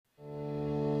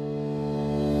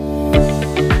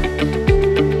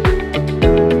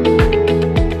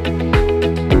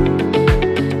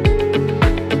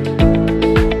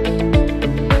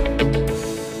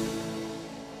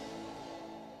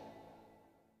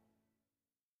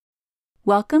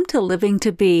Welcome to Living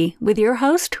to Be with your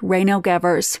host, Reno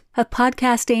Gevers, a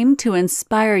podcast aimed to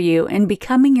inspire you in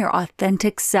becoming your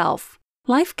authentic self.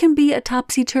 Life can be a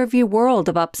topsy-turvy world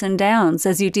of ups and downs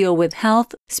as you deal with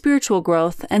health, spiritual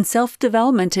growth, and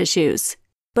self-development issues.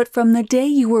 But from the day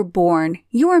you were born,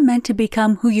 you are meant to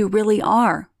become who you really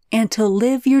are and to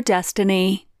live your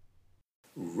destiny.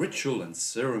 Ritual and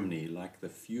ceremony like the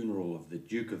funeral of the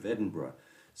Duke of Edinburgh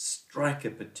strike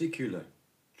a particular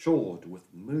chord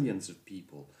with millions of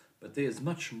people, but there is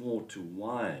much more to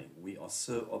why we are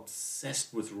so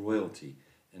obsessed with royalty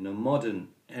in a modern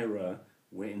era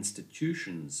where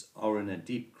institutions are in a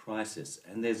deep crisis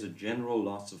and there's a general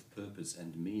loss of purpose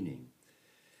and meaning.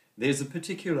 There's a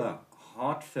particular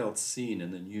heartfelt scene in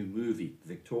the new movie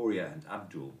Victoria and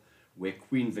Abdul where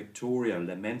Queen Victoria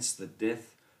laments the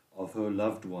death of her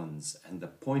loved ones and the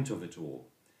point of it all,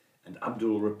 and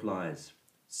Abdul replies,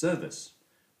 "Service.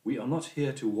 We are not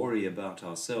here to worry about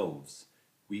ourselves.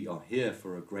 We are here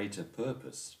for a greater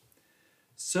purpose."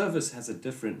 Service has a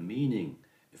different meaning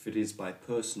if it is by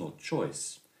personal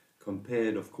choice,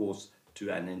 compared, of course, to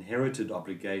an inherited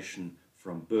obligation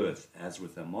from birth, as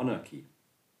with a monarchy.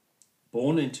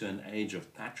 Born into an age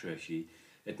of patriarchy,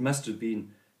 it must have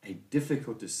been a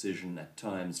difficult decision at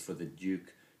times for the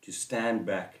Duke to stand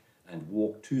back and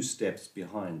walk 2 steps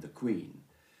behind the Queen.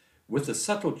 With the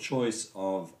subtle choice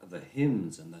of the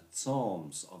hymns and the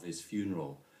psalms of his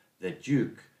funeral, the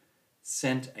Duke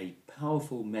sent a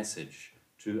powerful message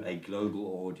to a global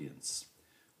audience.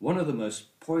 One of the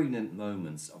most poignant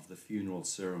moments of the funeral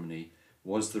ceremony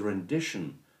was the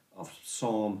rendition of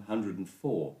Psalm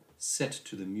 104, set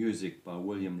to the music by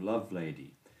William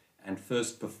Lovelady, and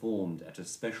first performed at a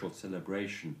special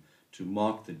celebration to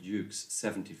mark the Duke's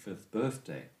 75th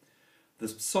birthday. The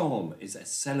psalm is a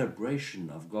celebration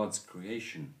of God's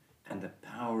creation and the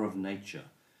power of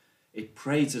nature. It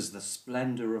praises the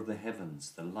splendor of the heavens,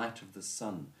 the light of the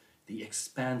sun, the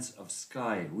expanse of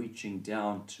sky reaching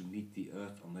down to meet the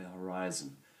earth on the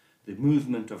horizon, the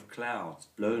movement of clouds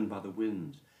blown by the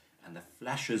wind, and the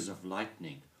flashes of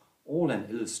lightning, all an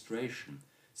illustration,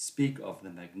 speak of the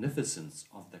magnificence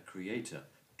of the Creator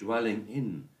dwelling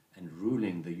in and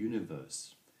ruling the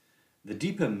universe. The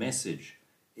deeper message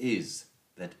is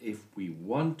that if we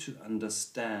want to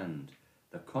understand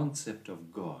the concept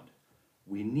of God,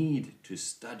 we need to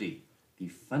study the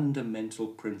fundamental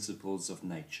principles of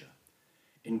nature.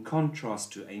 In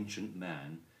contrast to ancient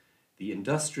man, the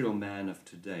industrial man of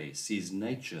today sees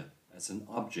nature as an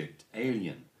object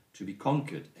alien to be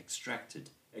conquered, extracted,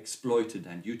 exploited,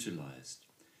 and utilized.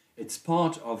 It's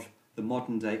part of the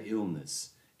modern-day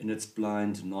illness in its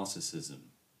blind narcissism.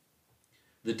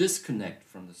 The disconnect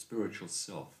from the spiritual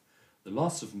self, the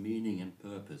loss of meaning and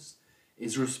purpose,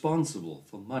 is responsible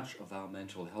for much of our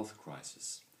mental health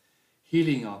crisis.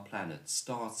 Healing our planet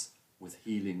starts with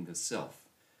healing the self.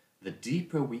 The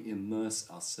deeper we immerse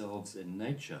ourselves in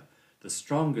nature, the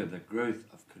stronger the growth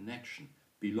of connection,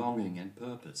 belonging, and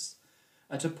purpose.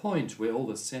 At a point where all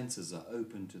the senses are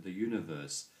open to the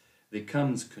universe, there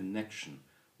comes connection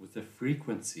with a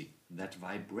frequency that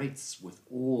vibrates with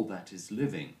all that is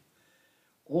living.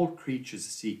 All creatures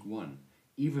seek one.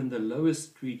 Even the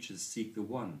lowest creatures seek the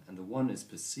one, and the one is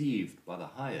perceived by the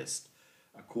highest,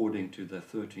 according to the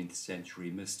 13th century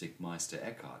mystic Meister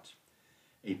Eckhart.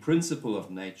 A principle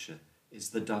of nature is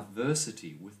the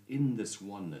diversity within this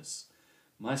oneness.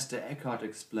 Meister Eckhart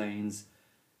explains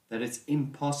that it's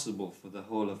impossible for the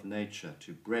whole of nature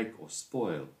to break or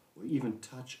spoil or even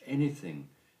touch anything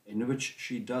in which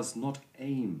she does not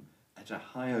aim at a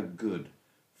higher good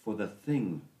for the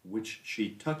thing which she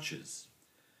touches.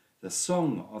 The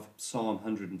song of Psalm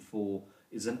 104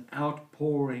 is an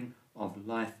outpouring of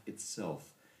life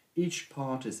itself. Each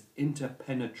part is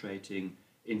interpenetrating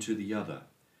into the other.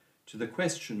 To the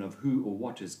question of who or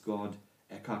what is God,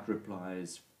 Eckhart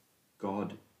replies,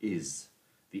 God is.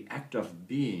 The act of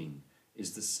being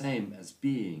is the same as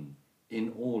being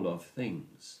in all of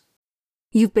things.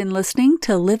 You've been listening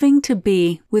to Living to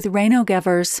Be with Reno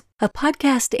Gevers, a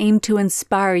podcast aimed to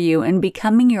inspire you in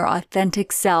becoming your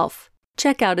authentic self.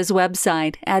 Check out his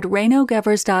website at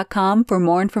renogevers.com for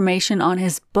more information on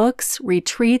his books,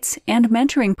 retreats, and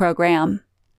mentoring program.